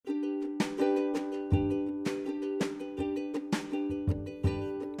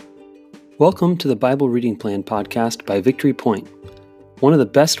Welcome to the Bible Reading Plan podcast by Victory Point. One of the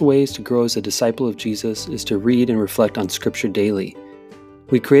best ways to grow as a disciple of Jesus is to read and reflect on Scripture daily.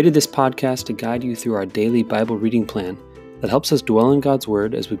 We created this podcast to guide you through our daily Bible reading plan that helps us dwell in God's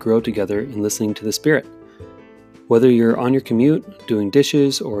Word as we grow together in listening to the Spirit. Whether you're on your commute, doing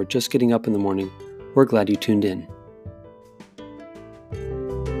dishes, or just getting up in the morning, we're glad you tuned in.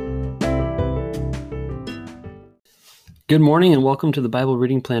 Good morning and welcome to the Bible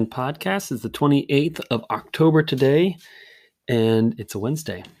Reading Plan podcast. It's the 28th of October today, and it's a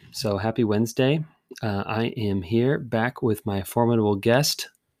Wednesday. So happy Wednesday. I am here back with my formidable guest,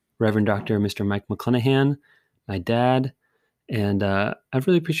 Reverend Dr. Mr. Mike McClenahan, my dad, and I've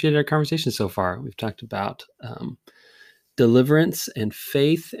really appreciated our conversation so far. We've talked about deliverance and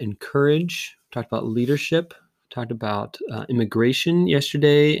faith and courage, talked about leadership, talked about immigration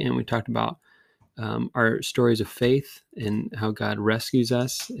yesterday, and we talked about our stories of faith and how God rescues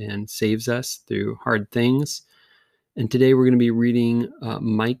us and saves us through hard things. And today we're going to be reading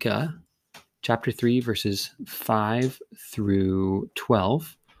Micah chapter 3, verses 5 through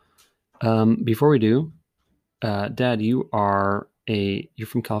 12. Before we do, Dad, you're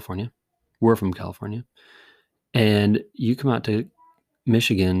from California. We're from California. And you come out to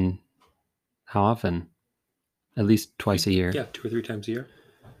Michigan how often? At least twice a year? Yeah, 2 or 3 times a year.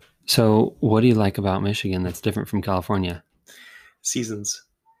 So what do you like about Michigan that's different from California? Seasons.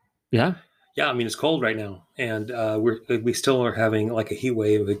 Yeah? Yeah, I mean, it's cold right now. And we still are having like a heat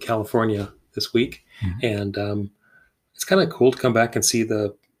wave in California this week. Mm-hmm. And it's kind of cool to come back and see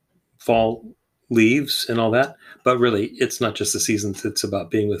the fall leaves and all that. But really, it's not just the seasons. It's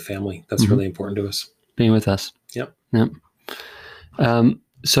about being with family. That's really important to us. Being with us. Yep.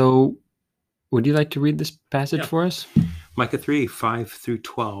 So would you like to read this passage for us? Micah 3, 5 through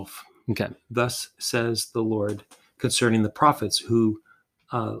 12. Okay. Thus says the Lord concerning the prophets who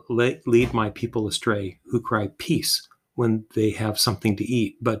lead my people astray, who cry peace when they have something to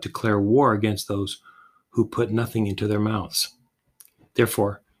eat, but declare war against those who put nothing into their mouths.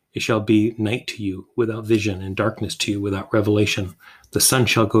 Therefore, it shall be night to you without vision, and darkness to you without revelation. The sun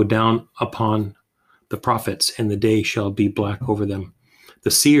shall go down upon the prophets, and the day shall be black over them.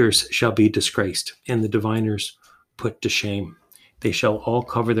 The seers shall be disgraced, and the diviners put to shame. They shall all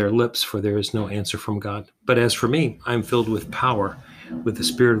cover their lips, for there is no answer from God. But as for me, I am filled with power, with the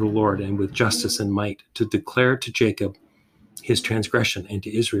Spirit of the Lord, and with justice and might, to declare to Jacob his transgression, and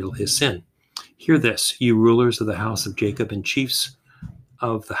to Israel his sin. Hear this, you rulers of the house of Jacob and chiefs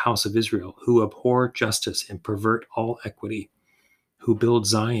of the house of Israel, who abhor justice and pervert all equity, who build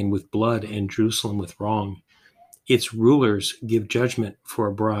Zion with blood and Jerusalem with wrong. Its rulers give judgment for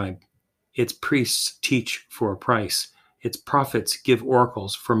a bribe. Its priests teach for a price. Its prophets give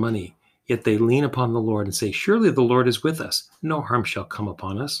oracles for money. Yet they lean upon the Lord and say, surely the Lord is with us. No harm shall come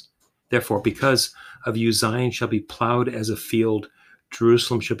upon us. Therefore, because of you, Zion shall be plowed as a field.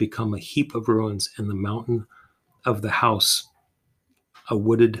 Jerusalem shall become a heap of ruins, and the mountain of the house a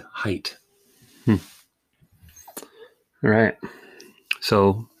wooded height. All right.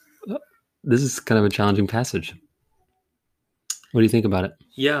 So this is kind of a challenging passage. What do you think about it?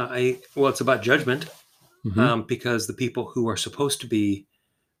 Yeah, it's about judgment, because the people who are supposed to be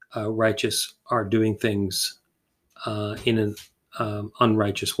righteous are doing things in an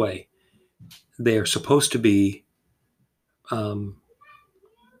unrighteous way. They are supposed to be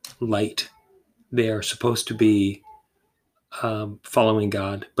light. They are supposed to be following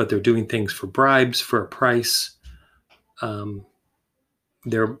God, but they're doing things for bribes, for a price.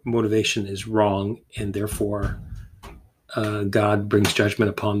 Their motivation is wrong, and therefore God brings judgment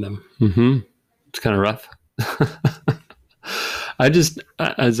upon them. It's kind of rough.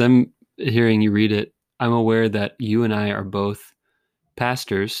 As I'm hearing you read it, I'm aware that you and I are both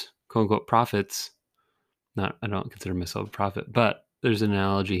pastors, quote unquote prophets. I don't consider myself a prophet, but there's an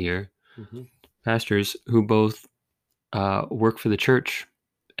analogy here. Pastors who both work for the church,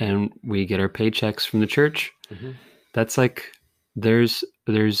 and we get our paychecks from the church. That's like, there's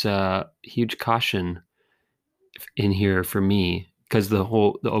a huge caution in here for me, because the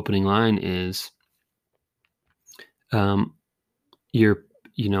opening line is,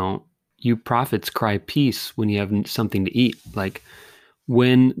 you prophets cry peace when you have something to eat. Like,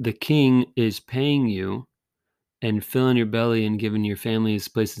 when the king is paying you and filling your belly and giving your families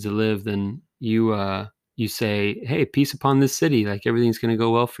places to live, then you say, hey, peace upon this city. Like, everything's going to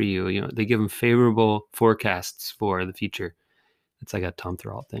go well for you. They give them favorable forecasts for the future. It's like a Tom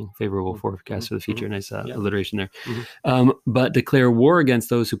Thuralt thing, favorable forecast for the future. Nice alliteration there. But declare war against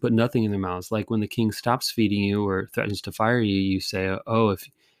those who put nothing in their mouths. Like, when the king stops feeding you or threatens to fire you, you say, oh,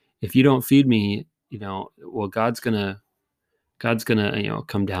 if you don't feed me, well, God's gonna God's gonna,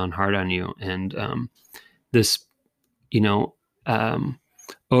 come down hard on you. And this, you know, um,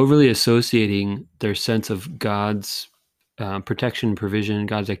 overly associating their sense of God's protection, provision,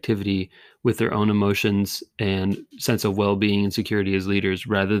 God's activity with their own emotions and sense of well-being and security as leaders,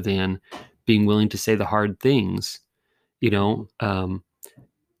 rather than being willing to say the hard things,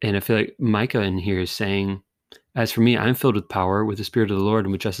 and I feel like Micah in here is saying, as for me, I'm filled with power, with the Spirit of the Lord,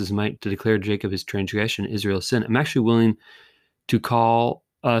 and with justice and might, to declare Jacob his transgression, Israel's sin. I'm actually willing to call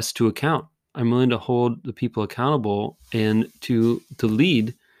us to account. I'm willing to hold the people accountable and to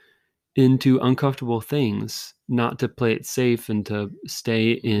lead into uncomfortable things, not to play it safe and to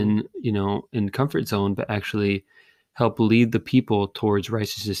stay in comfort zone, but actually help lead the people towards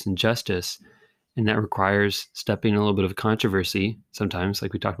righteousness and justice. And that requires stepping in a little bit of controversy sometimes,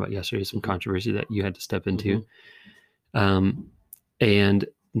 like we talked about yesterday, some controversy that you had to step into. And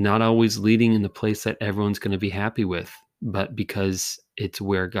not always leading in the place that everyone's going to be happy with, but because it's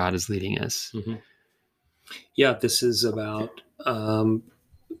where God is leading us. Yeah, this is about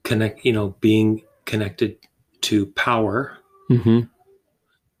being connected to power,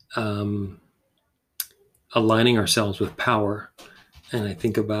 aligning ourselves with power. And I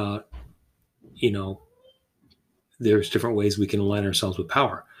think about, there's different ways we can align ourselves with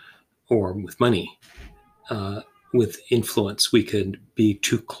power or with money, with influence. We could be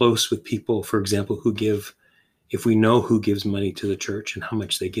too close with people, for example, who give. If we know who gives money to the church and how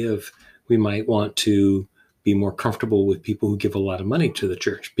much they give, we might want to be more comfortable with people who give a lot of money to the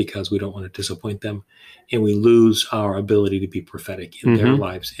church because we don't want to disappoint them. And we lose our ability to be prophetic in their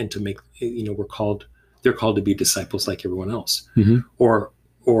lives and to make, they're called to be disciples like everyone else, or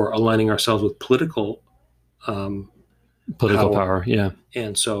aligning ourselves with political power. Yeah.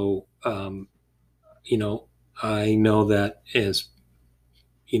 And so, I know that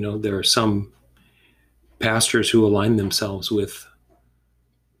there are some pastors who align themselves with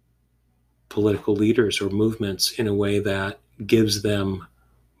political leaders or movements in a way that gives them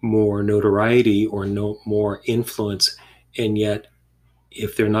more notoriety or more influence. And yet,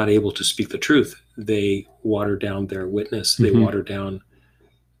 if they're not able to speak the truth, they water down their witness. They water down,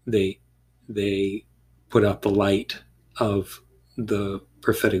 they put out the light of the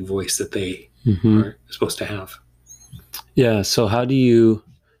prophetic voice that they are supposed to have. Yeah. So how do you,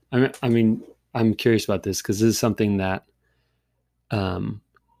 I'm curious about this because this is something that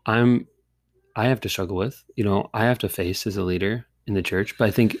I have to struggle with, I have to face as a leader in the church. But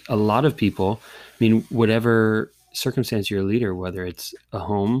I think a lot of people, whatever circumstance you're a leader, whether it's a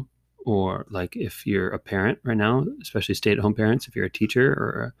home or like if you're a parent right now, especially stay-at-home parents, if you're a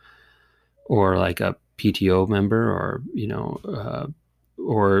teacher or like a PTO member or,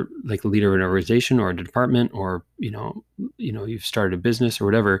 or like a leader of an organization or a department or, you've started a business or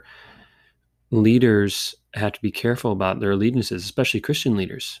whatever, leaders have to be careful about their allegiances, especially Christian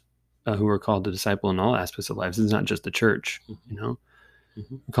leaders who are called to disciple in all aspects of lives. It's not just the church, We're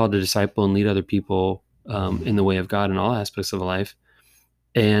called to disciple and lead other people in the way of God in all aspects of life.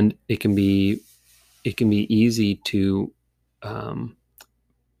 And it can be easy to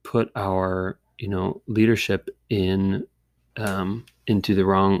put our, leadership into the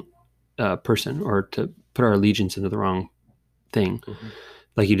wrong person, or to put our allegiance into the wrong thing.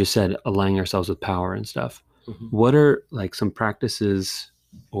 Like you just said, aligning ourselves with power and stuff. What are like some practices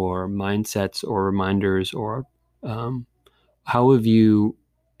or mindsets or reminders, or how have you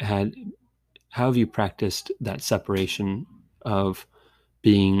practiced that separation of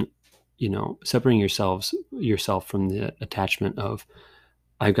being, separating yourself from the attachment of,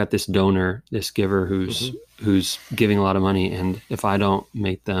 I've got this donor, this giver who's giving a lot of money, and if I don't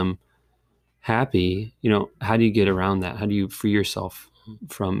make them happy, how do you get around that? How do you free yourself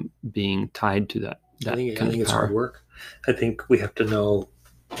from being tied to that? I think it's hard work. I think we have to know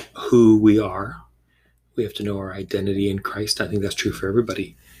who we are. We have to know our identity in Christ. I think that's true for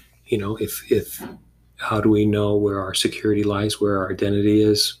everybody. If how do we know where our security lies, where our identity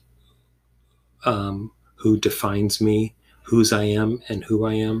is, who defines me, whose I am and who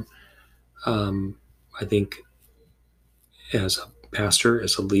I am? I think as a pastor,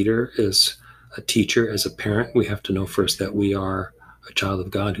 as a leader, as a teacher, as a parent, we have to know first that we are a child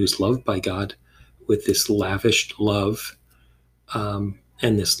of God who's loved by God with this lavished love,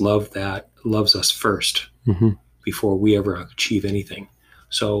 and this love that loves us first before we ever achieve anything.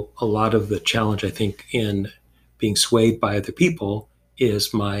 So a lot of the challenge, I think, in being swayed by other people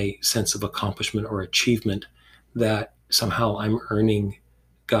is my sense of accomplishment or achievement, that somehow I'm earning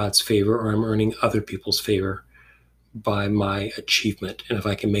God's favor or I'm earning other people's favor by my achievement. And if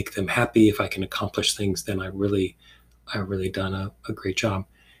I can make them happy, if I can accomplish things, then I've really done a great job,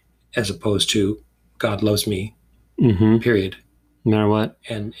 as opposed to God loves me, period. No matter what.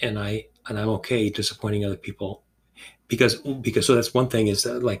 and I'm okay disappointing other people because so that's one thing is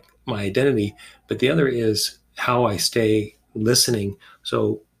like my identity, but the other is how I stay listening.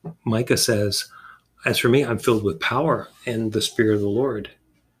 So Micah says, as for me, I'm filled with power and the Spirit of the Lord.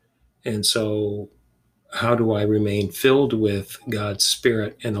 And so how do I remain filled with God's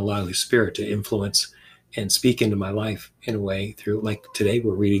Spirit and allow His Spirit to influence and speak into my life in a way through, like today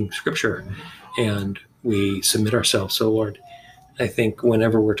we're reading scripture and we submit ourselves. So Lord, I think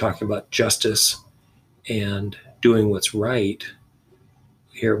whenever we're talking about justice and doing what's right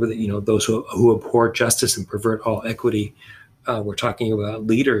here, with those who abhor justice and pervert all equity, we're talking about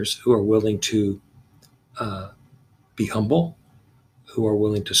leaders who are willing to be humble, who are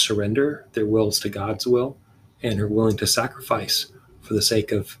willing to surrender their wills to God's will, and are willing to sacrifice for the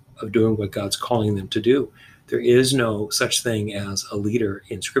sake of doing what God's calling them to do. There is no such thing as a leader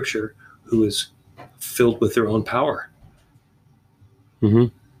in Scripture who is filled with their own power,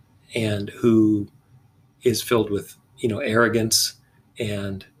 and who is filled with arrogance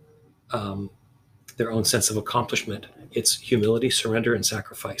and their own sense of accomplishment. It's humility, surrender, and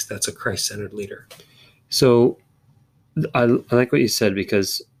sacrifice. That's a Christ-centered leader. So I like what you said,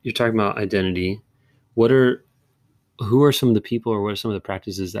 because you're talking about identity. Who are some of the people, or what are some of the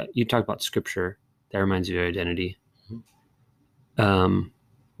practices that you talk about scripture that reminds you of your identity?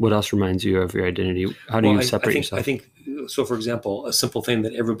 What else reminds you of your identity? How do you separate yourself? I think so. For example, a simple thing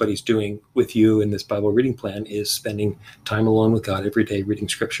that everybody's doing with you in this Bible reading plan is spending time alone with God every day, reading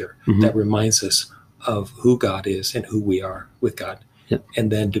scripture. That reminds us of who God is and who we are with God. Yep.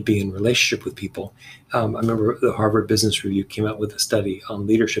 And then to be in relationship with people. I remember the Harvard Business Review came out with a study on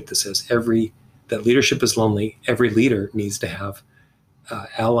leadership that says that leadership is lonely. Every leader needs to have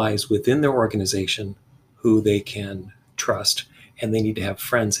allies within their organization who they can trust, and they need to have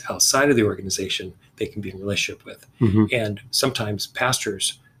friends outside of the organization they can be in relationship with. And sometimes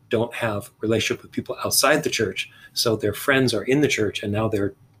pastors don't have relationship with people outside the church, so their friends are in the church, and now they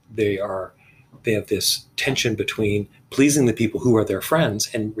have this tension between pleasing the people who are their friends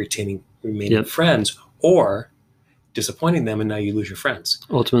and remaining friends, or disappointing them, and now you lose your friends.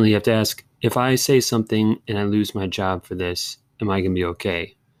 Ultimately, you have to ask, if I say something and I lose my job for this, am I going to be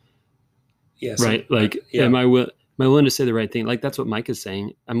okay? Yes. Right? Am I willing to say the right thing? Like, that's what Mike is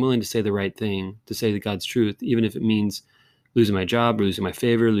saying. I'm willing to say the right thing, to say the God's truth, even if it means losing my job, losing my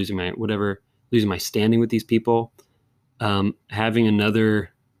favor, losing my whatever, losing my standing with these people.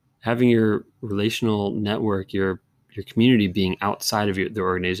 Having your relational network, your community being outside of the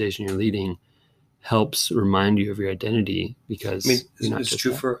organization you're leading helps remind you of your identity, because it's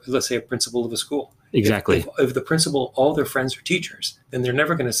true for, let's say, a principal of a school. Exactly. If the principal, all their friends are teachers, then they're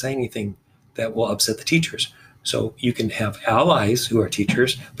never going to say anything that will upset the teachers. So you can have allies who are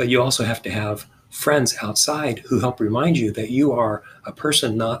teachers, but you also have to have friends outside who help remind you that you are a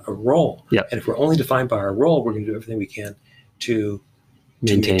person, not a role. Yep. And if we're only defined by our role, we're going to do everything we can to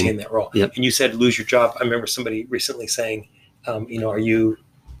maintain that role. Yep. And you said lose your job. I remember somebody recently saying, are you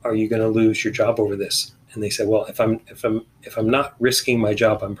going to lose your job over this? And they said, well, if I'm not risking my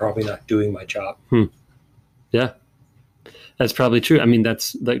job, I'm probably not doing my job. Yeah, that's probably true. I mean,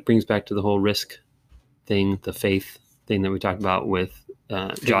 that brings back to the whole risk thing, the faith thing that we talked about with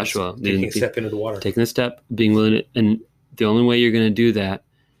Joshua. Taking a step into the water. Taking a step, being willing to, and the only way you're going to do that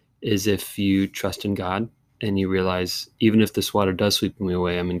is if you trust in God and you realize, even if this water does sweep me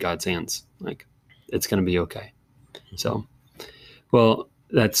away, I'm in God's hands. Like, it's going to be okay. So, well,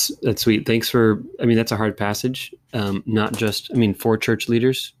 that's sweet. Thanks for, that's a hard passage. Not just, for church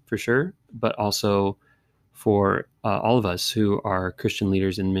leaders for sure, but also for all of us who are Christian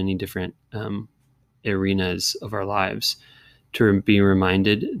leaders in many different arenas of our lives, to be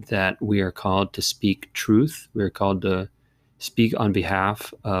reminded that we are called to speak truth. We are called to speak on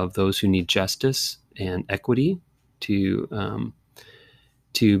behalf of those who need justice and equity, to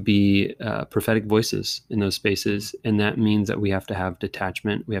be prophetic voices in those spaces. And that means that we have to have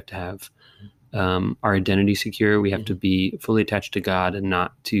detachment. We have to have our identity secure. We have to be fully attached to God and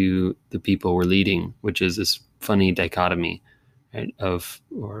not to the people we're leading, which is this funny dichotomy, right?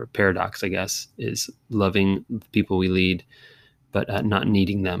 Or paradox, I guess, is loving the people we lead, but not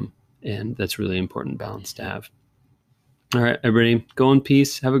needing them. And that's really important balance to have. All right, everybody, go in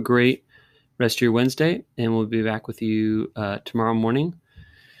peace. Have a great rest of your Wednesday, and we'll be back with you tomorrow morning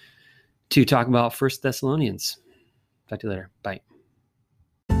to talk about 1 Thessalonians. Talk to you later. Bye.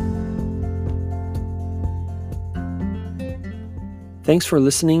 Thanks for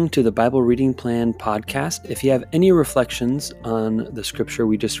listening to the Bible Reading Plan podcast. If you have any reflections on the scripture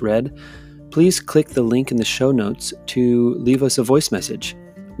we just read, please click the link in the show notes to leave us a voice message.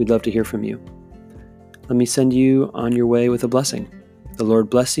 We'd love to hear from you. let me send you on your way with a blessing. The Lord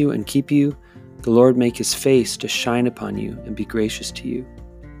bless you and keep you. The Lord make his face to shine upon you and be gracious to you.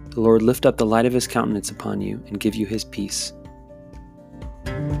 The Lord lift up the light of his countenance upon you and give you his peace.